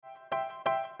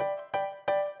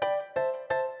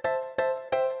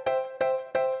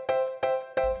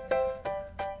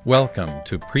Welcome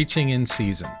to Preaching in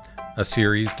Season, a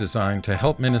series designed to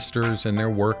help ministers in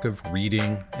their work of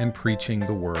reading and preaching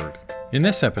the Word. In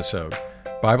this episode,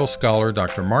 Bible scholar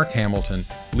Dr. Mark Hamilton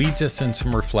leads us in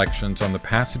some reflections on the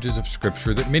passages of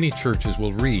Scripture that many churches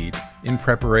will read in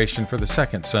preparation for the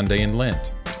second Sunday in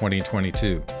Lent,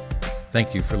 2022.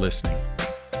 Thank you for listening.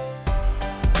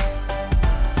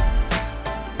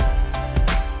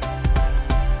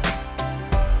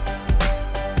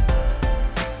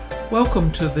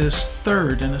 Welcome to this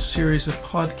third in a series of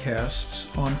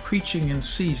podcasts on Preaching in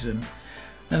Season,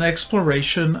 an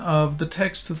exploration of the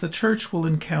text that the church will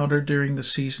encounter during the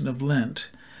season of Lent.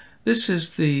 This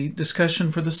is the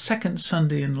discussion for the second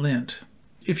Sunday in Lent.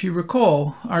 If you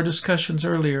recall our discussions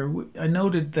earlier, I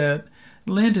noted that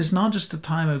Lent is not just a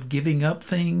time of giving up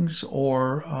things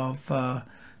or of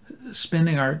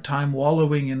spending our time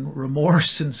wallowing in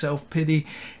remorse and self-pity.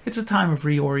 It's a time of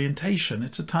reorientation.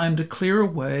 It's a time to clear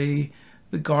away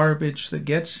the garbage that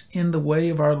gets in the way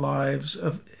of our lives,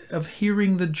 of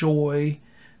hearing the joy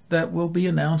that will be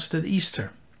announced at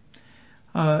Easter.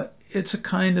 It's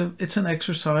an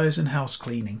exercise in house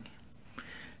cleaning.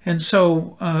 And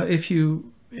so if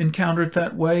you encounter it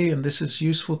that way and this is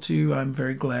useful to you, I'm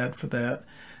very glad for that.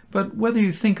 But whether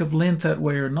you think of Lent that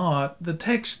way or not, the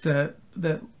text that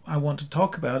I want to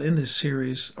talk about in this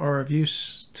series are of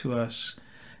use to us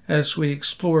as we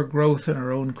explore growth in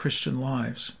our own Christian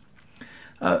lives.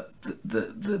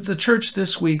 The church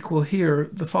this week will hear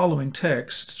the following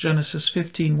text, Genesis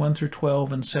 15, 1 through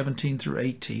 12, and 17 through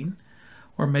 18.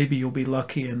 Or maybe you'll be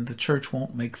lucky and the church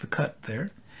won't make the cut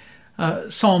there.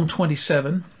 Psalm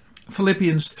 27,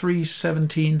 Philippians 3,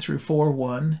 17 through 4,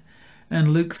 1, and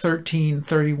Luke 13,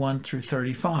 31 through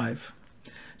 35.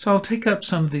 So I'll take up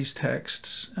some of these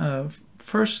texts. The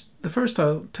first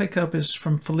I'll take up is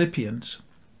from Philippians.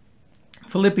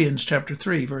 Philippians chapter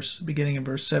 3, beginning in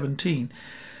verse 17.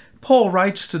 Paul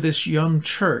writes to this young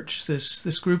church,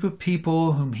 this group of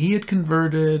people whom he had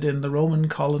converted in the Roman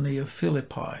colony of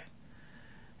Philippi.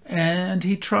 And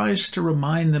he tries to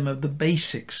remind them of the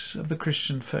basics of the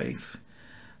Christian faith,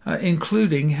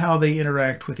 including how they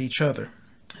interact with each other.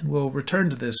 And we'll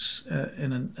return to this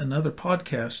in another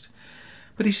podcast.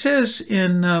 But he says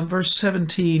in verse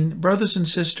 17, brothers and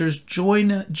sisters,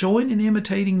 join in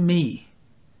imitating me,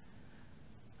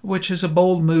 which is a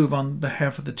bold move on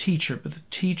behalf of the teacher. But the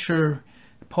teacher,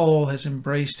 Paul, has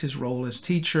embraced his role as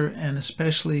teacher and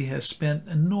especially has spent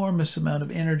enormous amount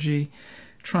of energy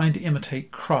trying to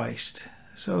imitate Christ.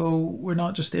 So we're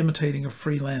not just imitating a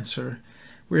freelancer,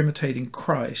 we're imitating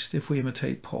Christ if we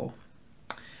imitate Paul.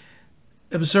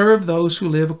 Observe those who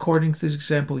live according to this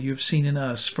example you have seen in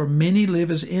us, for many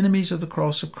live as enemies of the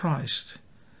cross of Christ.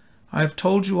 I have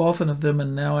told you often of them,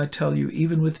 and now I tell you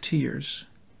even with tears.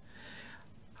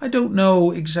 I don't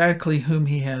know exactly whom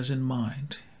he has in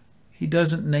mind. He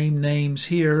doesn't name names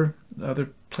here.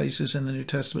 Other places in the New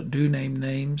Testament do name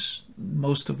names,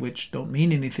 most of which don't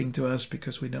mean anything to us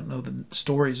because we don't know the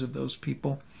stories of those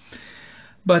people.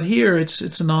 But here it's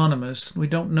anonymous. We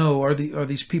don't know, are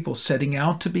these people setting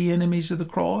out to be enemies of the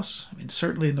cross? I mean,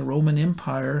 certainly in the Roman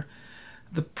Empire,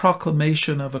 the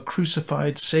proclamation of a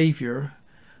crucified Savior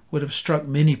would have struck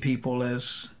many people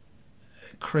as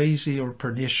crazy or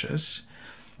pernicious.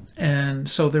 And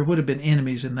so there would have been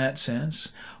enemies in that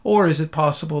sense. Or is it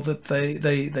possible that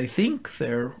they think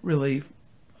they're really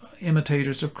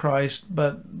imitators of Christ,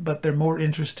 but they're more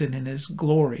interested in his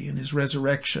glory and his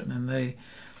resurrection, and they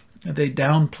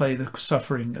downplay the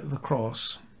suffering of the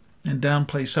cross and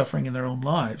downplay suffering in their own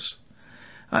lives.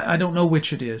 I don't know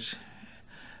which it is.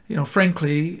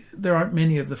 Frankly, there aren't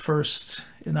many of the first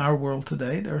in our world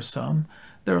today. There are some.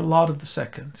 There are a lot of the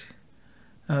second,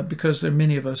 because there are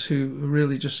many of us who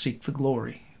really just seek the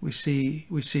glory. We see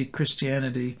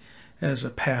Christianity as a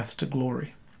path to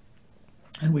glory.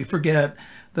 And we forget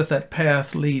that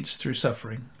path leads through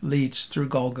suffering, leads through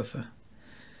Golgotha.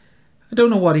 I don't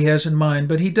know what he has in mind,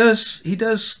 but he does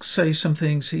say some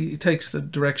things. He takes the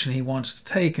direction he wants to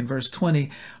take. In verse 20,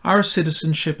 our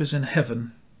citizenship is in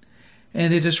heaven,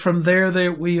 and it is from there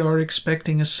that we are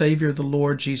expecting a Savior, the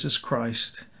Lord Jesus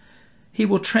Christ. He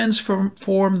will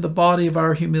transform the body of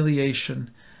our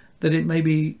humiliation, that it may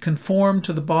be conformed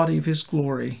to the body of his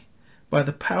glory, by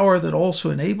the power that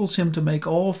also enables him to make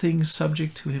all things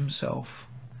subject to himself.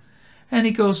 And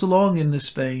he goes along in this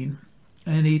vein,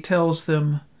 and he tells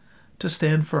them to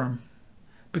stand firm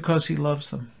because he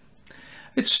loves them.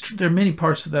 There are many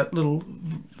parts of that little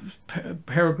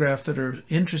paragraph that are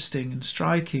interesting and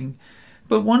striking,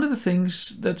 but one of the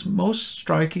things that's most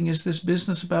striking is this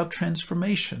business about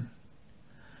transformation.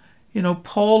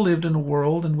 Paul lived in a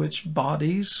world in which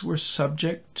bodies were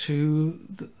subject to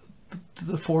to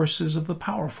the forces of the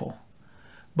powerful.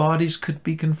 Bodies could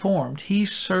be conformed. He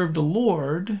served a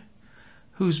Lord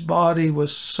whose body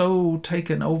was so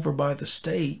taken over by the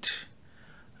state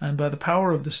and by the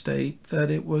power of the state that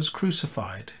it was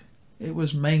crucified. It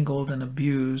was mangled and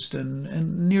abused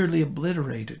and nearly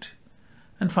obliterated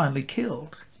and finally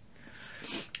killed.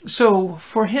 So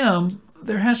for him,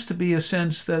 there has to be a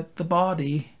sense that the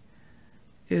body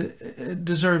it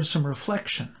deserves some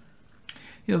reflection.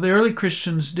 The early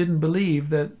Christians didn't believe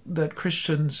that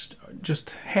Christians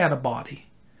just had a body.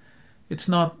 It's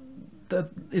not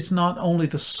only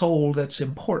the soul that's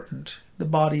important. The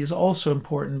body is also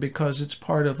important because it's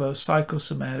part of a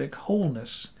psychosomatic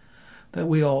wholeness that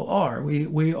we all are.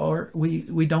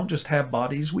 We don't just have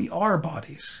bodies, we are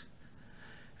bodies.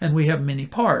 And we have many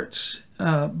parts.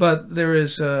 But there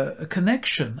is a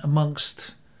connection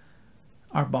amongst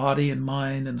our body and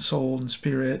mind and soul and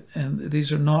spirit, and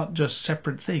these are not just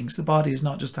separate things. The body is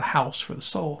not just a house for the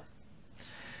soul.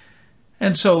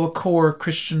 And so a core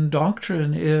Christian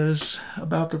doctrine is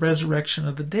about the resurrection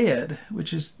of the dead,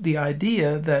 which is the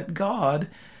idea that God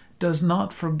does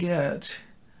not forget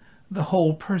the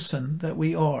whole person that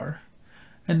we are,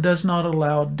 and does not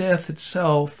allow death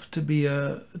itself to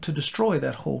destroy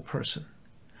that whole person,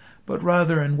 but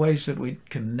rather in ways that we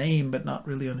can name but not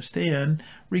really understand,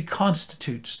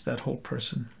 reconstitutes that whole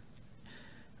person.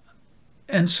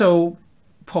 And so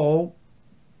Paul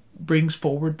brings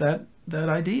forward that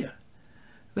idea,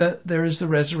 that there is the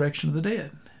resurrection of the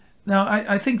dead. Now,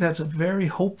 I think that's a very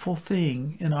hopeful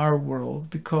thing in our world,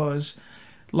 because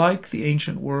like the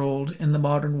ancient world, in the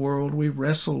modern world, we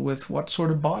wrestle with what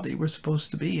sort of body we're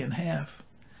supposed to be and have.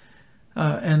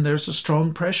 And there's a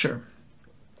strong pressure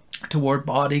toward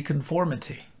body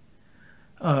conformity,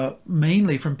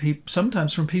 mainly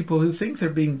sometimes from people who think they're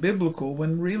being biblical,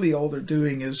 when really all they're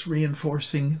doing is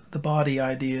reinforcing the body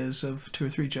ideas of 2 or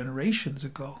 3 generations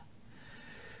ago.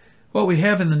 What we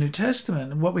have in the New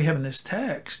Testament and what we have in this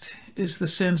text is the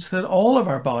sense that all of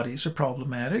our bodies are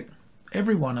problematic,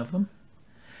 every one of them,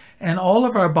 and all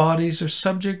of our bodies are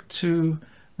subject to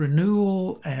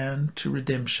renewal and to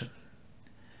redemption.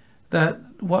 That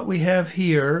what we have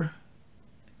here,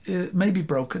 it may be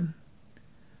broken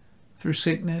through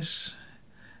sickness,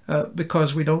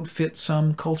 because we don't fit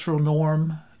some cultural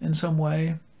norm in some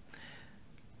way.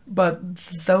 But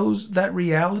that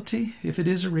reality, if it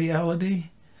is a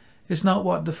reality, is not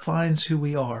what defines who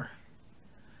we are.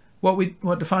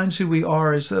 What defines who we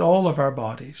are is that all of our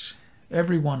bodies,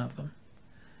 every one of them,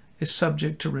 is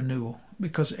subject to renewal,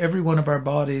 because every one of our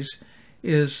bodies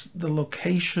is the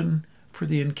location for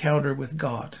the encounter with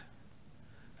God,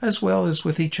 as well as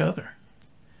with each other.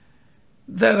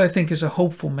 That, I think, is a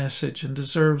hopeful message and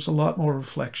deserves a lot more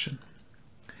reflection.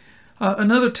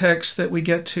 Another text that we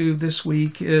get to this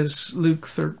week is Luke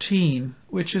 13,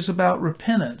 which is about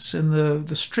repentance in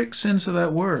the strict sense of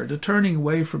that word, a turning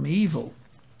away from evil.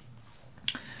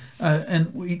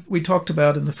 And we talked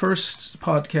about in the first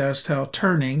podcast how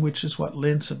turning, which is what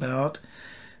Lent's about,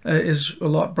 is a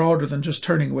lot broader than just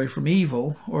turning away from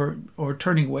evil or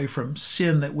turning away from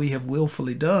sin that we have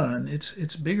willfully done.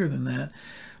 It's bigger than that.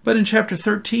 But in chapter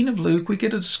 13 of Luke, we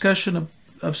get a discussion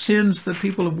of sins that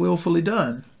people have willfully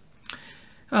done.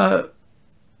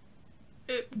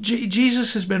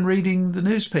 Jesus has been reading the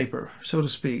newspaper, so to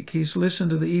speak. He's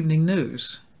listened to the evening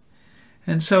news.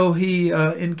 And so he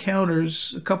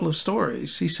encounters a couple of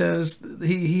stories. He says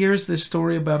he hears this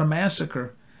story about a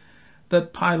massacre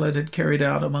that Pilate had carried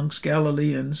out amongst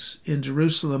Galileans in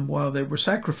Jerusalem while they were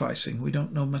sacrificing. We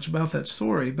don't know much about that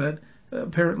story, but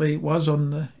apparently it was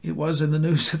in the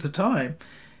news at the time.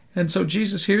 And so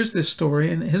Jesus hears this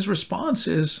story, and his response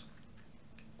is,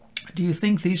 "Do you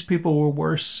think these people were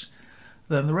worse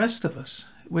than the rest of us?"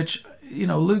 Which,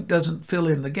 Luke doesn't fill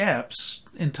in the gaps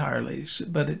entirely,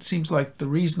 but it seems like the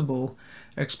reasonable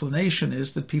explanation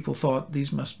is that people thought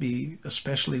these must be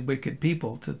especially wicked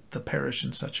people to perish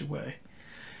in such a way.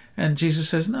 And Jesus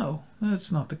says, no,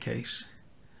 that's not the case.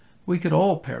 We could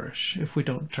all perish if we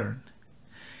don't turn.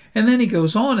 And then he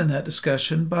goes on in that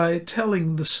discussion by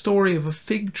telling the story of a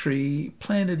fig tree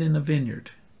planted in a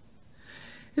vineyard.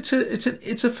 It's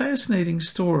a fascinating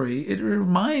story. It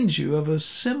reminds you of a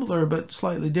similar but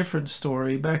slightly different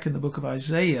story back in the book of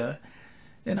Isaiah,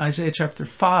 in Isaiah chapter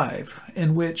 5,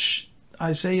 in which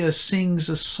Isaiah sings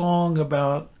a song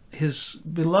about his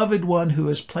beloved one who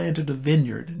has planted a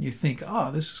vineyard. And you think,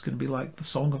 this is going to be like the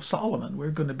Song of Solomon.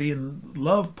 We're going to be in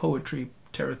love poetry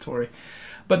territory.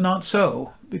 But not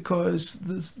so, because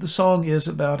the song is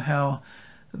about how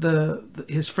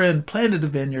his friend planted a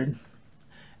vineyard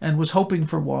and was hoping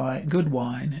for good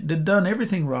wine, and had done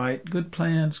everything right, good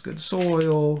plants, good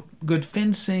soil, good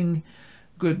fencing,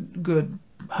 good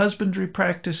husbandry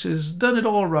practices, done it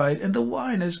all right, and the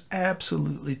wine is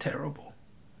absolutely terrible.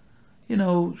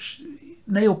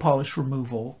 Nail polish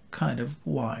removal kind of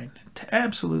wine.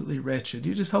 Absolutely wretched.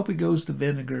 You just hope it goes to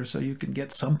vinegar so you can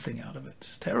get something out of it.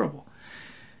 It's terrible.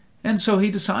 And so he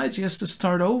decides he has to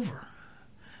start over.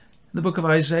 The book of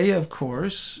Isaiah, of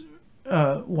course,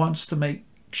 wants to make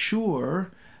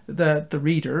sure that the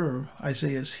reader, or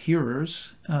Isaiah's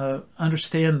hearers,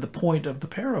 understand the point of the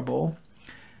parable.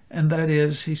 And that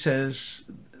is, he says,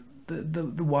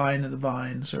 the wine and the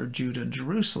vines are Judah and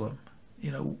Jerusalem.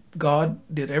 God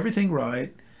did everything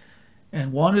right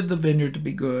and wanted the vineyard to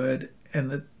be good, and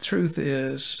the truth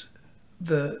is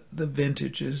the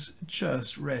vintage is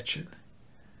just wretched.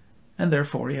 And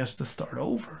therefore he has to start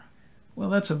over. Well,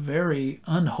 that's a very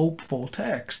unhopeful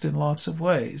text in lots of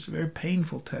ways, a very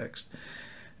painful text.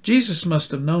 Jesus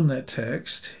must have known that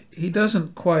text. He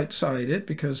doesn't quite cite it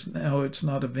because now it's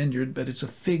not a vineyard, but it's a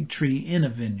fig tree in a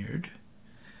vineyard.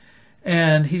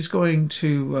 And he's going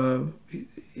to,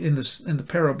 in the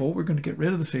parable, we're going to get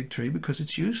rid of the fig tree because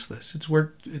it's useless.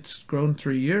 It's grown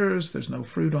 3 years, there's no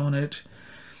fruit on it.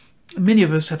 Many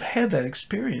of us have had that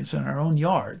experience in our own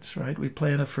yards, right? We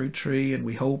plant a fruit tree and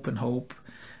we hope and hope.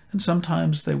 And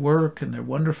sometimes they work and they're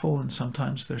wonderful, and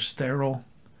sometimes they're sterile.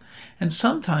 And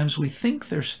sometimes we think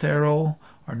they're sterile,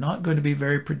 are not going to be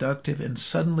very productive, and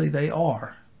suddenly they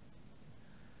are.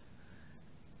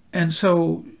 And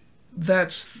so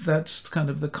that's kind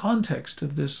of the context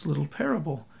of this little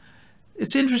parable.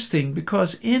 It's interesting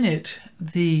because in it,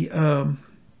 the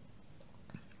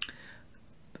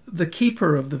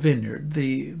keeper of the vineyard,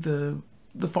 the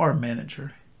farm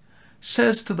manager,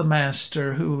 says to the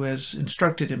master who has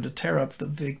instructed him to tear up the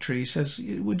fig tree, says,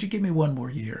 "Would you give me 1 more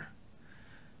year?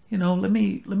 Let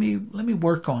me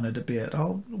work on it a bit.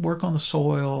 I'll work on the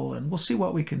soil and we'll see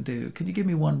what we can do. Can you give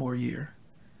me 1 more year?"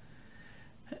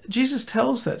 Jesus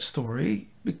tells that story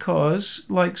because,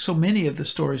 like so many of the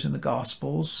stories in the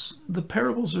Gospels, the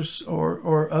parables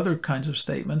or other kinds of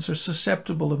statements are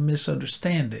susceptible of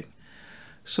misunderstanding.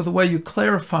 So the way you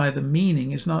clarify the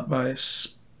meaning is not by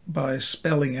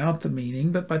spelling out the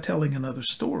meaning, but by telling another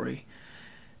story.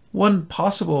 One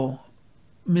possible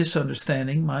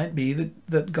misunderstanding might be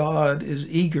that God is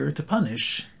eager to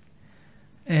punish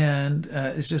and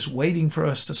is just waiting for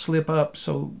us to slip up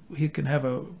so he can have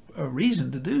a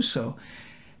reason to do so.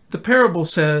 The parable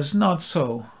says, not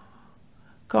so.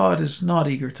 God is not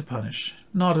eager to punish,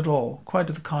 not at all, quite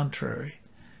to the contrary.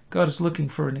 God is looking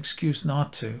for an excuse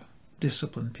not to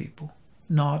discipline people,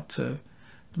 not to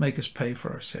make us pay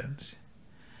for our sins,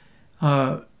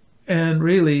 and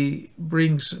really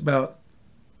brings about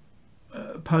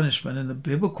punishment in the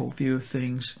biblical view of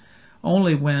things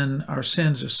only when our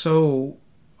sins are so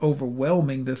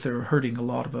overwhelming that they're hurting a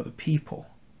lot of other people,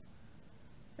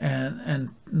 and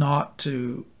not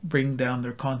to bring down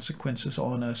their consequences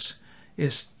on us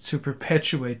is to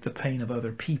perpetuate the pain of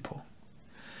other people.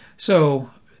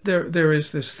 So there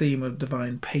is this theme of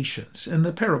divine patience, and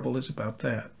the parable is about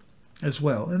that as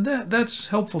well. And that's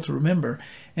helpful to remember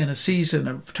in a season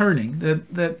of turning,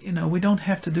 that we don't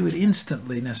have to do it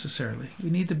instantly necessarily. We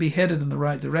need to be headed in the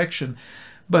right direction,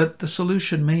 but the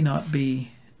solution may not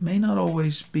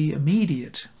always be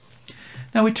immediate.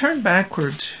 Now we turn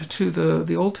backward to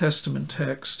the Old Testament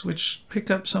text, which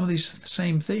pick up some of these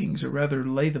same things, or rather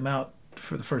lay them out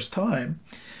for the first time.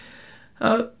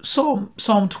 Psalm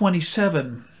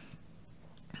 27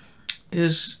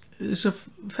 is a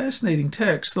fascinating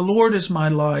text. "The Lord is my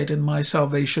light and my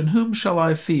salvation. Whom shall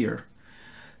I fear?"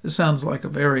 This sounds like a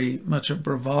very much a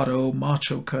bravado,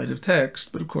 macho kind of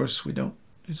text, but of course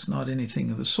it's not anything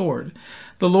of the sort.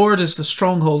 "The Lord is the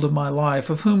stronghold of my life.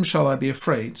 Of whom shall I be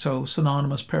afraid?" So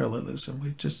synonymous parallelism.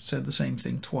 We've just said the same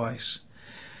thing twice.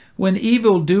 "When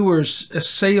evildoers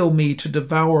assail me to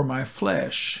devour my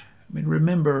flesh."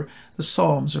 Remember, the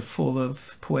Psalms are full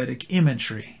of poetic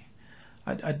imagery.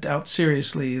 I doubt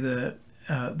seriously that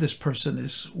this person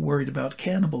is worried about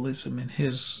cannibalism in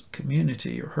his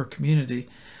community or her community.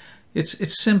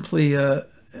 It's simply a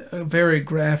very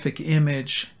graphic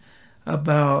image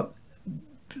about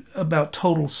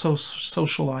total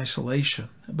social isolation,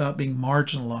 about being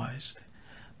marginalized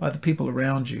by the people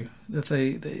around you. That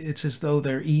it's as though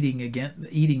they're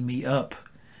eating me up.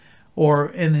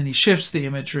 And then he shifts the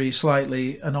imagery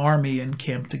slightly, an army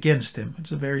encamped against him.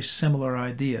 It's a very similar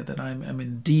idea that I'm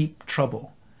in deep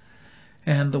trouble,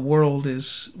 and the world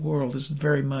is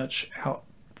very much out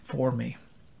for me.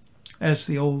 As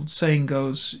the old saying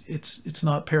goes, it's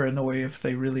not paranoia if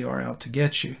they really are out to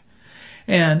get you.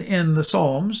 And in the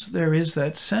Psalms, there is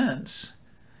that sense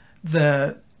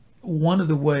that one of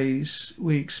the ways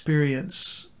we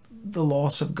experience the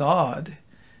loss of God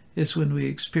is when we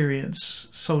experience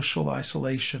social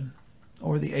isolation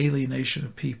or the alienation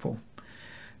of people.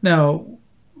 Now,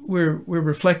 we're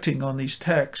reflecting on these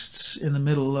texts in the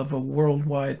middle of a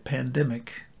worldwide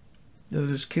pandemic that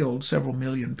has killed several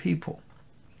million people,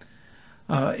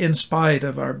 in spite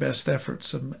of our best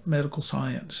efforts of medical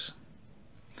science.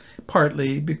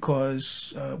 Partly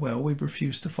because, we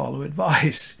refused to follow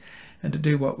advice and to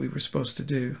do what we were supposed to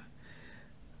do.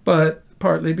 But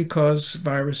partly because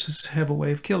viruses have a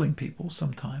way of killing people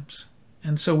sometimes.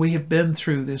 And so we have been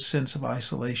through this sense of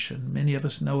isolation. Many of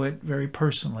us know it very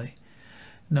personally,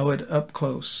 know it up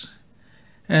close,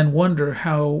 and wonder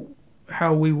how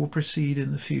we will proceed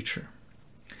in the future.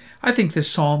 I think this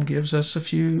psalm gives us a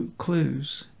few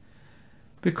clues,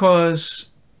 because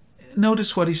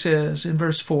notice what he says in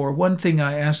verse 4, "One thing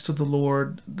I asked of the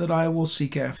Lord that I will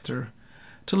seek after,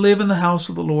 to live in the house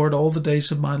of the Lord all the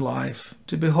days of my life,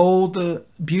 to behold the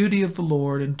beauty of the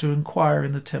Lord and to inquire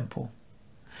in the temple."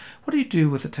 What do you do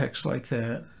with a text like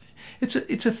that? It's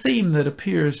a theme that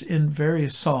appears in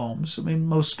various psalms. I mean,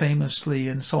 most famously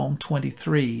in Psalm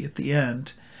 23 at the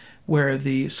end, where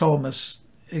the psalmist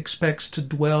expects to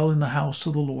dwell in the house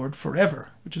of the Lord forever,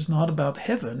 which is not about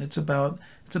heaven. It's about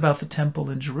the temple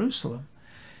in Jerusalem.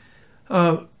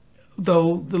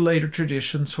 Though the later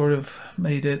tradition sort of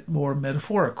made it more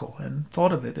metaphorical and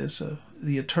thought of it as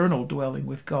the eternal dwelling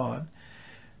with God.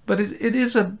 But it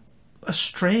is a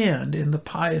strand in the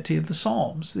piety of the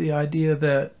Psalms, the idea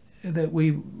that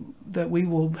we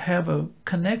will have a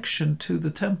connection to the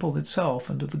temple itself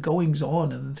and to the goings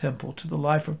on in the temple, to the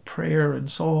life of prayer and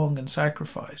song and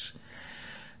sacrifice,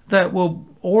 that will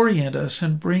orient us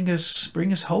and bring us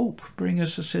hope, bring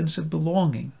us a sense of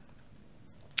belonging.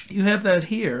 You have that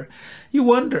here. You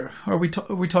wonder, are we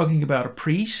talking about a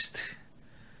priest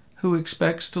who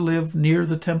expects to live near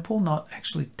the temple, not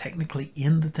actually technically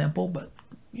in the temple, but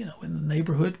in the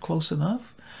neighborhood close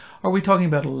enough? Are we talking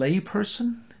about a lay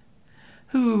person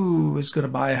who is going to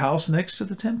buy a house next to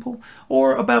the temple,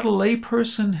 or about a lay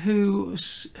person who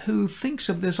thinks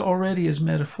of this already as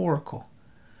metaphorical?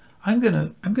 I'm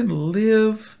going to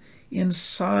live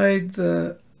inside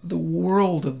the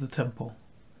world of the temple.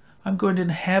 I'm going to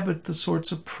inhabit the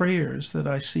sorts of prayers that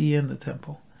I see in the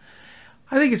temple.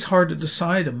 I think it's hard to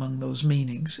decide among those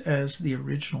meanings as the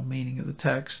original meaning of the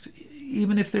text,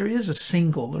 even if there is a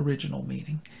single original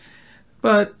meaning.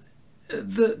 But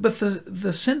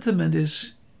the sentiment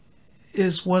is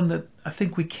one that I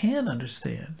think we can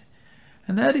understand.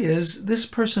 And that is, this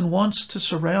person wants to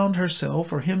surround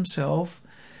herself or himself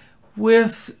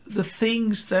with the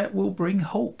things that will bring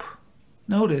hope.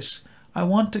 Notice, I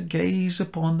want to gaze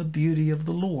upon the beauty of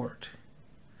the Lord.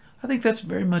 I think that's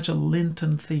very much a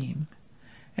Lenten theme.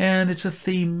 And it's a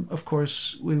theme, of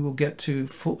course, we will get to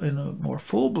in a more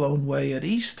full-blown way at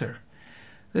Easter.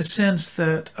 The sense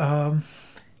that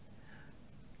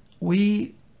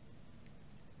we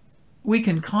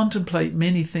can contemplate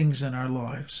many things in our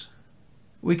lives.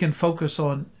 We can focus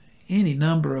on any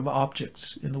number of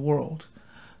objects in the world,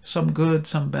 some good,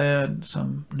 some bad,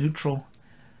 some neutral.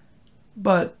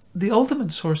 But the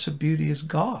ultimate source of beauty is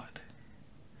God.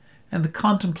 And the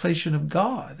contemplation of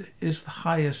God is the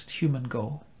highest human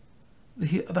goal,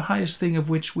 the highest thing of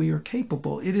which we are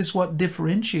capable. It is what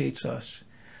differentiates us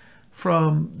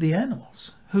from the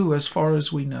animals, who, as far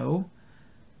as we know,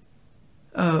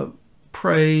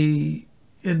 pray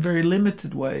in very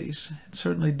limited ways,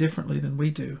 certainly differently than we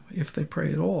do, if they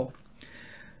pray at all.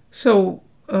 So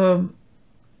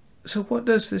what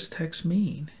does this text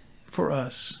mean for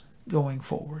us going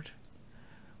forward?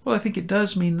 Well, I think it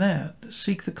does mean that.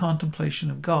 Seek the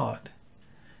contemplation of God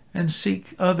and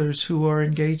seek others who are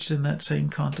engaged in that same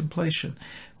contemplation.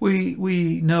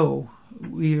 We know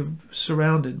we are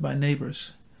surrounded by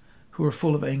neighbors who are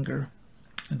full of anger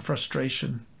and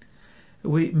frustration.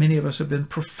 Many of us have been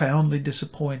profoundly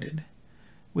disappointed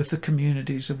with the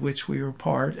communities of which we are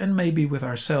part, and maybe with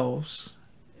ourselves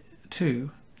too.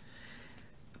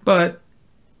 But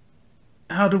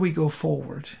how do we go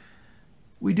forward?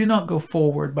 We do not go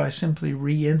forward by simply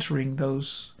re-entering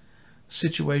those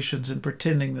situations and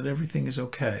pretending that everything is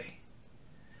okay.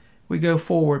 We go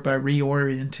forward by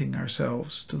reorienting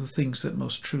ourselves to the things that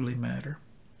most truly matter.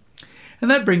 And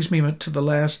that brings me to the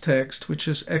last text, which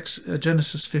is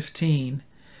Genesis 15.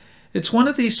 It's one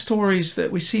of these stories that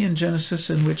we see in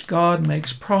Genesis in which God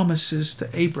makes promises to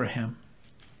Abraham.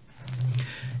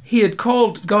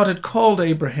 God had called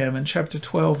Abraham in chapter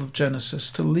 12 of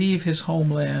Genesis to leave his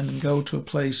homeland and go to a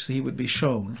place he would be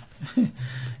shown. We're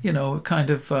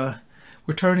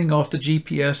turning off the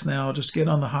GPS now, just get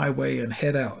on the highway and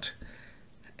head out.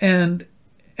 And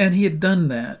he had done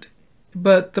that.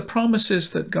 But the promises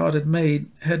that God had made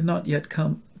had not yet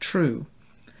come true.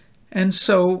 And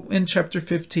so in chapter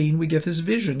 15, we get this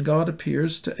vision. God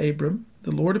appears to Abram.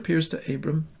 The Lord appears to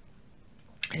Abram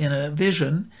in a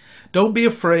vision. Don't be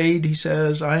afraid, he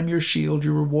says. I am your shield.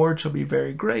 Your reward shall be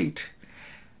very great.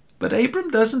 But Abram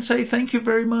doesn't say, thank you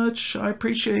very much. I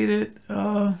appreciate it.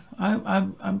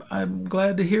 I'm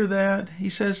glad to hear that. He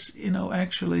says,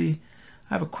 actually,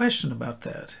 I have a question about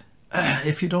that.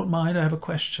 If you don't mind, I have a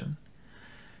question.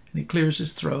 And he clears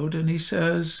his throat and he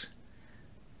says,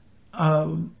 I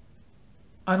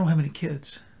don't have any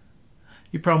kids.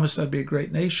 You promised I'd be a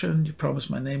great nation. You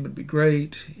promised my name would be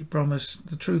great. You promised,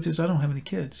 the truth is I don't have any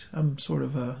kids. I'm sort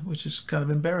of, which is kind of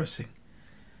embarrassing.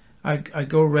 I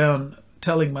go around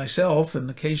telling myself and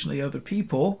occasionally other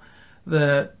people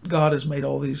that God has made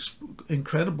all these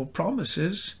incredible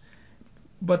promises,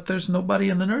 but there's nobody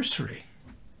in the nursery.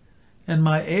 And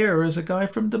my heir is a guy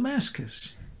from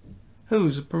Damascus,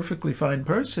 who's a perfectly fine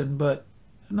person, but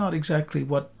not exactly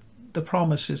what the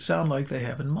promises sound like they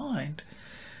have in mind.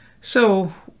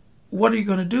 So what are you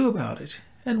going to do about it?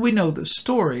 And we know the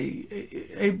story.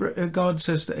 God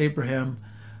says to Abraham,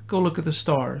 go look at the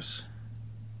stars.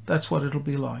 That's what it'll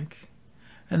be like.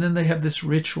 And then they have this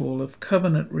ritual of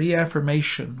covenant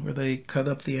reaffirmation where they cut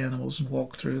up the animals and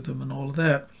walk through them and all of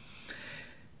that.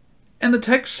 And the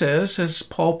text says, as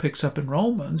Paul picks up in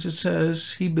Romans, it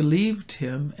says, he believed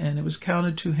him and it was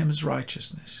counted to him as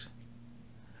righteousness.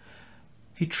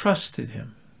 He trusted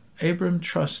him. Abram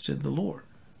trusted the Lord.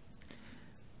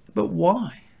 But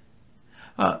why?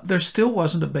 There still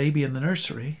wasn't a baby in the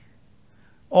nursery.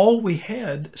 All we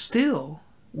had still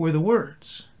were the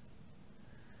words.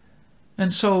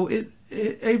 And so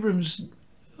Abram's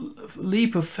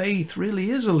leap of faith really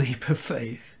is a leap of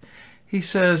faith. He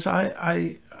says,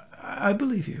 I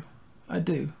believe you. I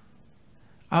do.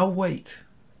 I'll wait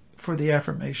for the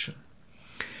affirmation.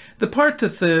 The part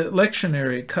that the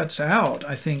lectionary cuts out,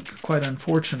 I think, quite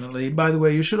unfortunately, by the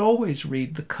way, you should always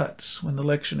read the cuts when the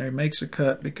lectionary makes a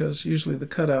cut, because usually the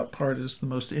cutout part is the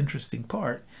most interesting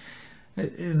part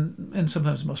and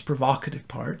sometimes the most provocative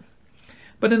part.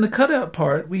 But in the cutout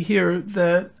part, we hear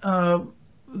that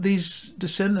these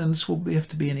descendants will have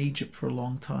to be in Egypt for a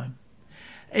long time.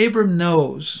 Abram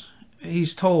knows,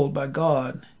 he's told by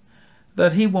God,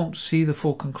 that he won't see the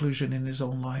full conclusion in his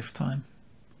own lifetime.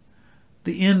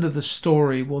 The end of the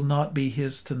story will not be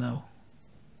his to know,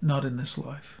 not in this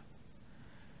life.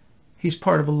 He's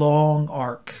part of a long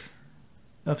arc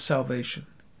of salvation,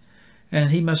 and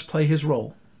he must play his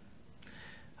role.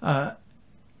 And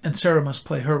Sarah must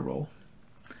play her role.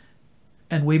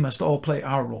 And we must all play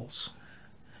our roles,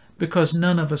 because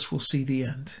none of us will see the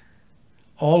end.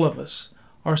 All of us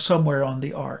are somewhere on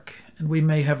the arc, and we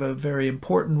may have a very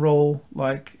important role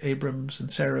like Abram's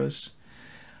and Sarah's,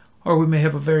 or we may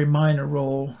have a very minor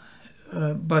role,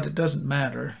 but it doesn't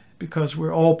matter, because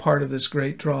we're all part of this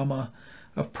great drama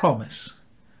of promise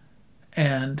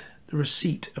and the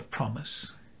receipt of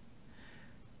promise.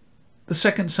 The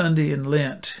second Sunday in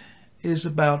Lent is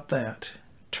about that,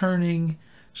 turning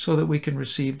so that we can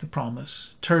receive the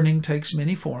promise. Turning takes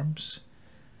many forms,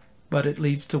 but it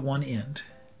leads to one end.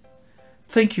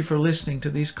 Thank you for listening to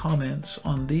these comments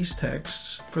on these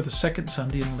texts for the second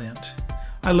Sunday in Lent.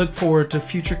 I look forward to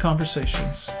future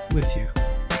conversations with you.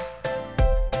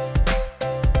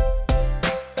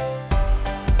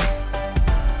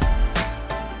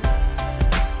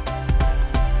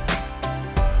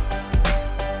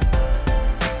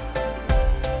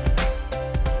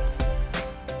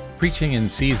 Preaching in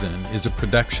Season is a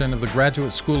production of the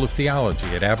Graduate School of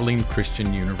Theology at Abilene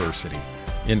Christian University,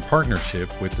 in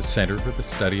partnership with the Center for the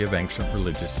Study of Ancient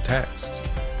Religious Texts.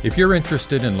 If you're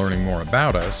interested in learning more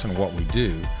about us and what we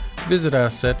do, visit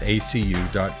us at acu.edu/GST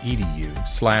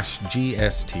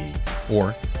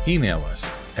or email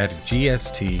us at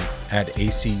gst@acu.edu.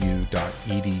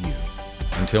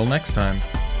 Until next time.